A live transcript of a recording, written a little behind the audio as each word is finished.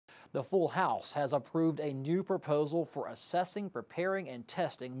The full House has approved a new proposal for assessing, preparing, and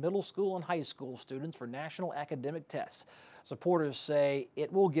testing middle school and high school students for national academic tests. Supporters say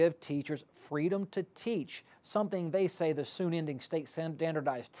it will give teachers freedom to teach, something they say the soon-ending state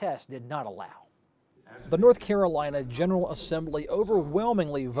standardized test did not allow. The North Carolina General Assembly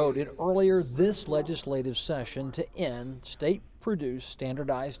overwhelmingly voted earlier this legislative session to end state-produced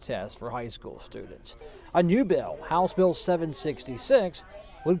standardized tests for high school students. A new bill, House Bill 766,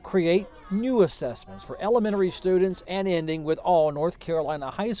 would create new assessments for elementary students and ending with all North Carolina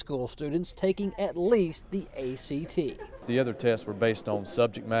high school students taking at least the ACT. The other tests were based on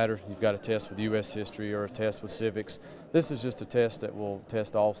subject matter. You've got a test with U.S. history or a test with civics. This is just a test that will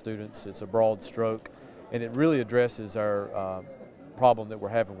test all students. It's a broad stroke, and it really addresses our problem that we're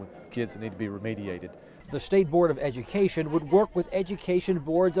having with kids that need to be remediated. The State Board of Education would work with education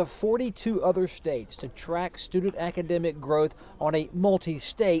boards of 42 other states to track student academic growth on a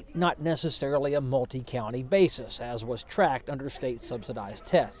multi-state, not necessarily a multi-county basis, as was tracked under state-subsidized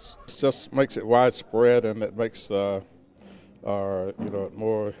tests. It just makes it widespread, and it makes more, say,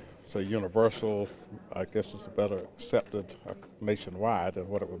 universal. I guess it's better accepted nationwide than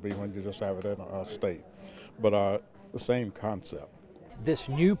what it would be when you just have it in a state. But the same concept. This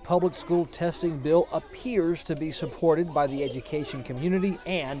new public school testing bill appears to be supported by the education community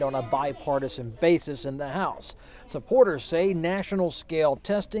and on a bipartisan basis in the House. Supporters say national scale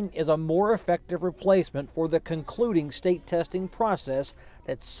testing is a more effective replacement for the concluding state testing process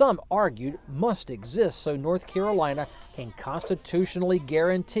that some argued must exist so North Carolina can constitutionally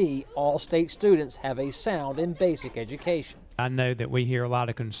guarantee all state students have a sound and basic education. I know that we hear a lot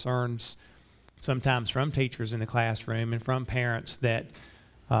of concerns sometimes from teachers in the classroom and from parents that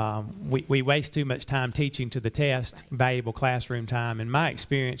we waste too much time teaching to the test, valuable classroom time. And my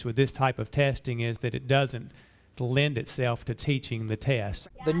experience with this type of testing is that it doesn't lend itself to teaching the test.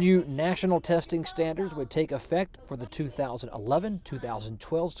 The new national testing standards would take effect for the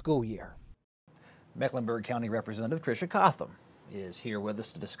 2011-2012 school year. Mecklenburg County Representative Tricia Cotham is here with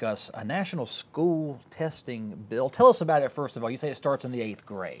us to discuss a national school testing bill. Tell us about it first of all. You say it starts in the 8th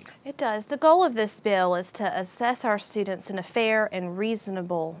grade. It does. The goal of this bill is to assess our students in a fair and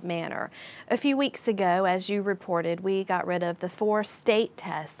reasonable manner. A few weeks ago, as you reported, we got rid of the 4 state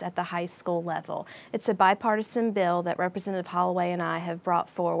tests at the high school level. It's a bipartisan bill that Representative Holloway and I have brought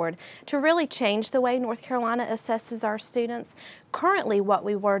forward to really change the way North Carolina assesses our students. Currently, what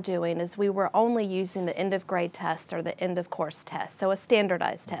we were doing is we were only using the end of grade test or the end of course test, so a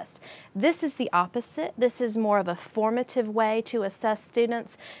standardized test. This is the opposite. This is more of a formative way to assess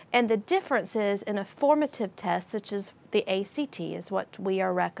students, and the difference is in a formative test, such as the ACT is what we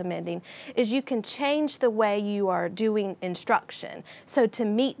are recommending, is you can change the way you are doing instruction, so to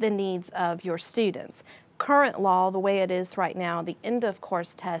meet the needs of your students. Current law, the way it is right now, the end of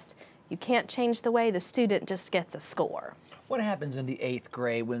course test, you can't change the way, the student just gets a score. What happens in the 8th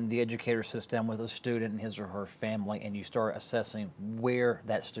grade when the educator sits down with a student and his or her family and you start assessing where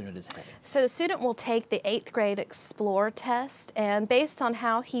that student is headed? So the student will take the 8th grade Explore test, and based on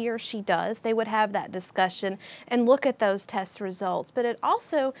how he or she does, they would have that discussion and look at those test results. But it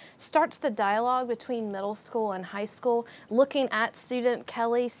also starts the dialogue between middle school and high school, looking at student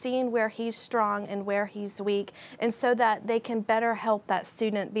Kelly, seeing where he's strong and where he's weak, and so that they can better help that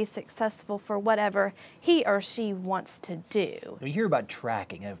student be successful for whatever he or she wants to do. We hear about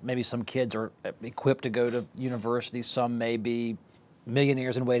tracking. Maybe some kids are equipped to go to university, some may be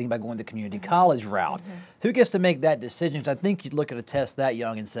millionaires in waiting by going the community college route. Who gets to make that decision? Because I think you'd look at a test that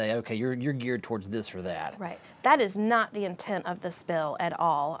young and say, okay, you're geared towards this or that. Right. That is not the intent of this bill at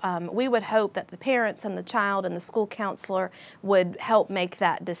all. We would hope that the parents and the child and the school counselor would help make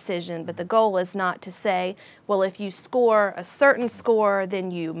that decision, but the goal is not to say, well, if you score a certain score,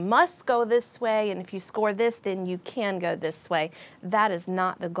 then you must go this way, and if you score this, then you can go this way. That is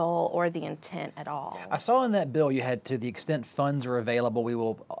not the goal or the intent at all. I saw in that bill you had, to the extent funds are available, we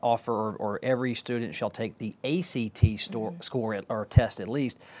will offer, or every student shall take the ACT score or test at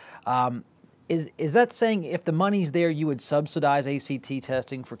least. Is that saying if the money's there, you would subsidize ACT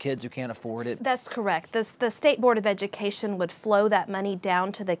testing for kids who can't afford it? That's correct. The State Board of Education would flow that money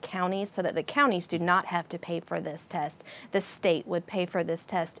down to the counties so that the counties do not have to pay for this test. The state would pay for this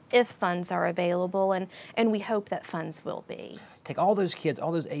test if funds are available, and we hope that funds will be. Take all those kids,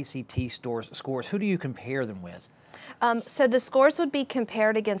 all those ACT scores, who do you compare them with? So the scores would be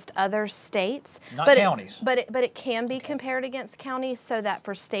compared against other states. Not counties. But it can be compared against counties so that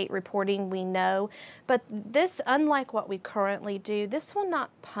for state reporting we know. But this, unlike what we currently do, this will not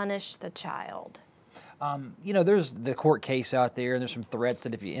punish the child. You know, there's the court case out there, and there's some threats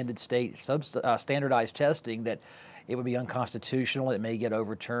that if you ended state standardized testing, that it would be unconstitutional. It may get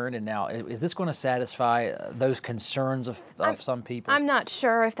overturned. And now, is this going to satisfy those concerns of some people? I'm not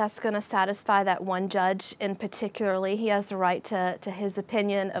sure if that's going to satisfy that one judge in particularly. He has the right to his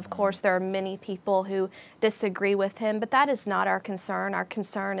opinion. Of course, there are many people who disagree with him, but that is not our concern. Our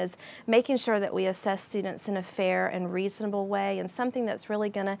concern is making sure that we assess students in a fair and reasonable way, and something that's really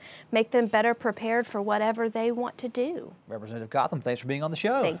going to make them better prepared for whatever they want to do. Representative Cotham, thanks for being on the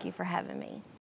show. Thank you for having me.